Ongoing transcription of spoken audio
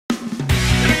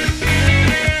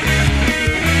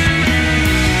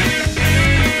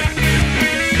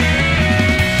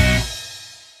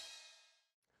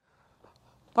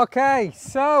Okay,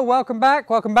 so welcome back,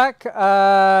 welcome back.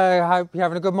 I hope you're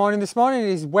having a good morning this morning. It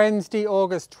is Wednesday,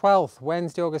 August 12th.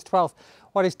 Wednesday, August 12th.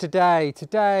 What is today?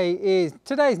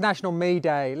 Today's National Me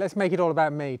Day. Let's make it all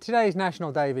about me. Today is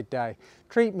National David Day.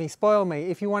 Treat me, spoil me.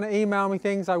 If you want to email me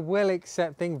things, I will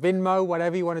accept things. Venmo,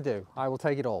 whatever you want to do. I will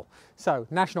take it all. So,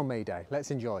 National Me Day.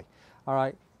 Let's enjoy. All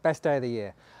right, best day of the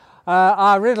year.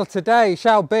 Our riddle today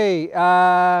shall be,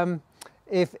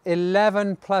 if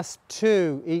 11 plus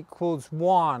 2 equals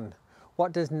 1,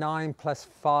 what does 9 plus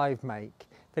 5 make?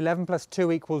 If 11 plus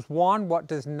 2 equals 1, what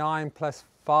does 9 plus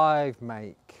 5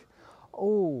 make?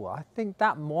 Oh, I think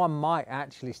that one might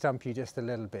actually stump you just a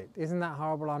little bit. Isn't that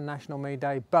horrible on National Me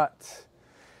Day? But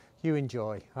you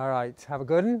enjoy. All right, have a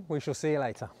good one. We shall see you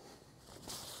later.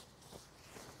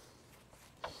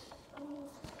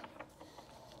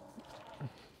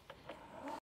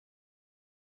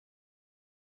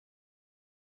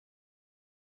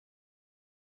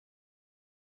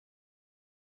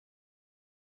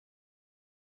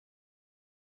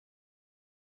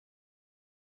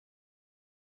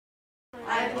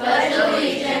 I pledge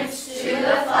allegiance